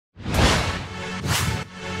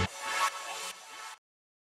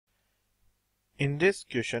In this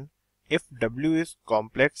question, if W is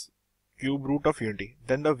complex cube root of unity,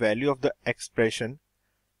 then the value of the expression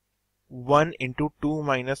 1 into 2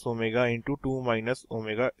 minus omega into 2 minus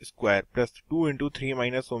omega square plus 2 into 3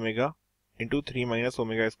 minus omega into 3 minus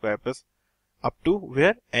omega square plus up to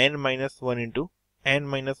where n minus 1 into n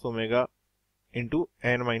minus omega into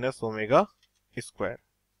n minus omega square.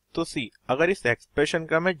 तो सी, अगर इस expression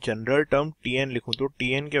का मैं general term tn लिखूं तो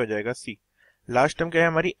tn क्या हो जाएगा, सी लास्ट टर्म क्या है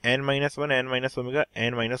हमारी n minus one n minus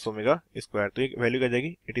omega square, तो ये वैल्यू क्या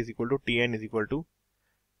जाएगी, it is equal to tn is equal to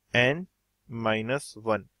n minus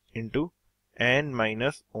one into n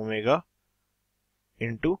minus omega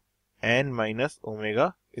into n minus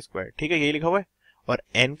omega square. ठीक है, यही लिखा हुआ है। और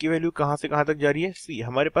n की वैल्यू कहां से कहां तक जा रही है, सी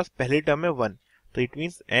हमारे पास पहले टर्म है 1, तो it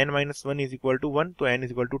means n minus one is equal to 1, तो n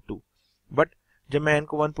is equal to 2। But जब मैं n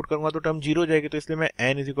को 1 पुट करूंगा तो टर्म 0 हो जाएगी, तो इसलिए मैं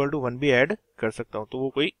n इज इक्वल टू 1 भी ऐड कर सकता हूं, तो वो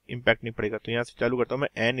कोई इंपैक्ट नहीं पड़ेगा। तो यहाँ से चालू करता हूं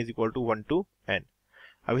मैं n is equal to 1 to n।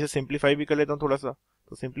 अब इसे सिंप्लीफाई भी कर लेता हूँ थोड़ा सा,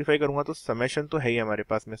 तो सिंप्लीफाई करूंगा तो समेशन तो है ही हमारे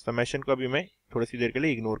पास में, समेशन को अभी मैं थोड़ी सी देर के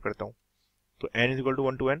लिए इग्नोर करता हूँ। तो n is equal to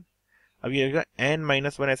 1 to n, अब ये होगा n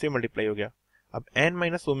माइनस वन ऐसे मल्टीप्लाई हो गया। अब n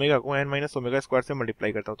माइनस ओमेगा को n माइनस ओमेगा स्क्वायर से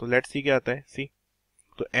मल्टीप्लाई करता हूँ, तो लेट्स सी क्या आता है, सी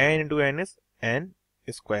तो n into n is n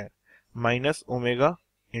square minus omega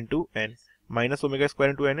into n, minus omega square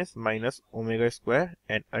into n is minus omega square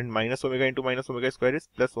and minus omega into minus omega square is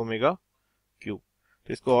plus omega cube.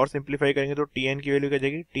 तो इसको और simplify करेंगे तो tn की value क्या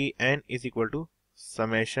जाएगी, tn is equal to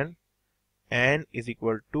summation n is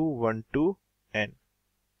equal to 1 to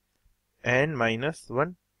n minus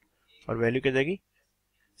one, और value क्या जाएगी,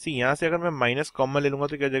 सी यहाँ से अगर मैं माइनस कॉमन ले लूंगा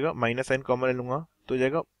तो क्या जाएगा, माइनस n कॉमन ले लूंगा तो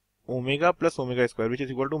जाएगा omega plus omega square which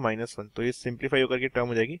is equal to minus one. तो ये सिंप्लीफाई होकर के टर्म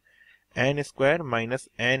हो जाएगी n square minus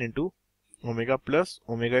n into omega plus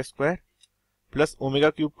omega square plus omega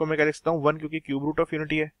cube को मैं क्या लिख सकता हूँ 1, क्योंकि क्यूब रूट ऑफ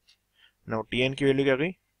यूनिटी है। नाउ tn की वैल्यू क्या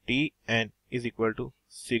गई, tn is equal to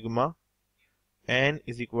sigma n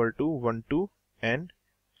is equal to 1 to n,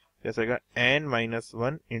 जैसे n minus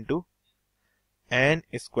one into n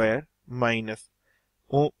square minus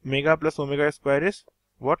omega plus omega square is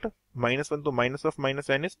what, minus one, तो minus of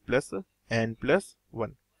minus n is plus n plus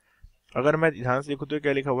one. अगर मैं ध्यान से लिखूं तो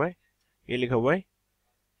क्या लिखा हुआ है, ये लिखा हुआ है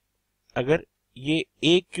अगर ये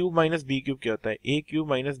a cube minus B cube क्या होता है, a cube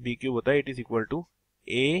minus B cube होता है, it is equal to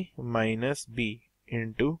a minus B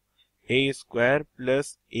into A square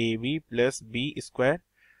plus A B plus B square.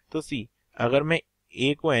 तो सी अगर मैं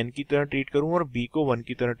a को n की तरह ट्रीट करूं और b को 1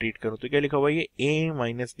 की तरह ट्रीट करूं तो क्या लिखा हुआ है, ये a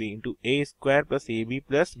minus B into A square plus A B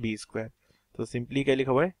plus B square. तो सिंपली क्या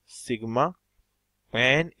लिखा हुआ है, sigma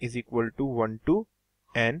n is equal to 1 to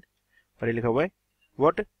n, और ये लिखा हुआ है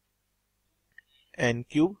what, n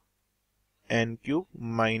cube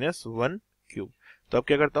minus 1 cube. तो अब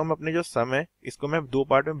क्या करता हूं मैं, अपने जो सम है इसको मैं दो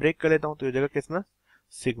पार्ट में ब्रेक कर लेता हूं, तो ये जगह कितना,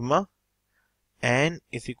 sigma n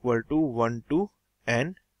is equal to 1 to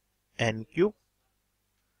n cube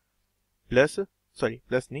plus, sorry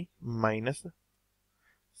plus नहीं minus,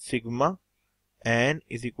 sigma n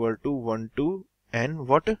is equal to 1 to n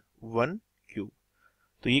what 1 cube.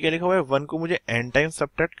 तो ये क्या लिखा हुआ है, 1 को मुझे n टाइम्स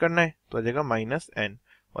सब्ट्रैक्ट करना है तो आ जाएगा माइनस n,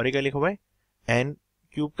 और ये क्या लिखा हुआ है, n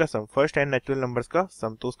क्यूब का सम, फर्स्ट n नेचुरल नंबर्स का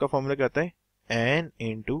सम, तो उसका फॉर्मूला क्या आता है, n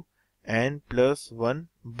into n plus one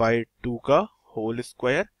by two का होल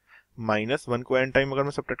स्क्वायर माइनस 1 को n टाइम अगर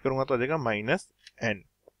मैं सब्ट्रैक्ट करूंगा तो आ जाएगा माइनस n।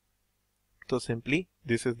 तो simply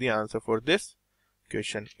this is the answer for this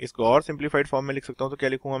question. इसको और सिंप्लीफाइड फॉर्म में लिख सकता हूँ तो क्या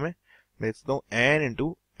लिखूंगा मैं लिख सकता हूँ n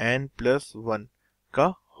into n plus one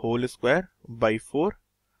का whole square by 4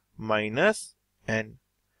 minus n।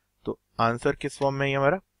 तो आंसर किस फॉर्म में है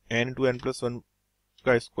हमारा, n into n plus one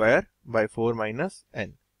का स्क्वायर बाई 4 माइनस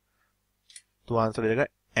n। तो आंसर हो जाएगा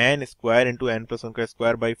n square into n plus one का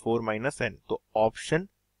स्क्वायर बाई 4 माइनस n। तो ऑप्शन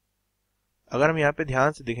अगर हम यहाँ पे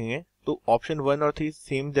ध्यान से देखेंगे तो ऑप्शन 1 और 3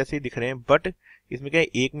 सेम जैसे ही दिख रहे हैं, बट इसमें क्या है,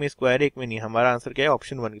 एक में स्क्वायर एक में नहीं। हमारा आंसर क्या है,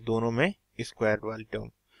 ऑप्शन 1, दोनों में स्क्वायर वाली टर्म,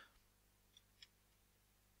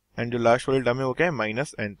 एंड जो लास्ट वाली टर्म है वो क्या है,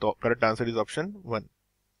 माइनस n। तो करेक्ट आंसर इज ऑप्शन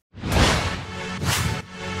 1।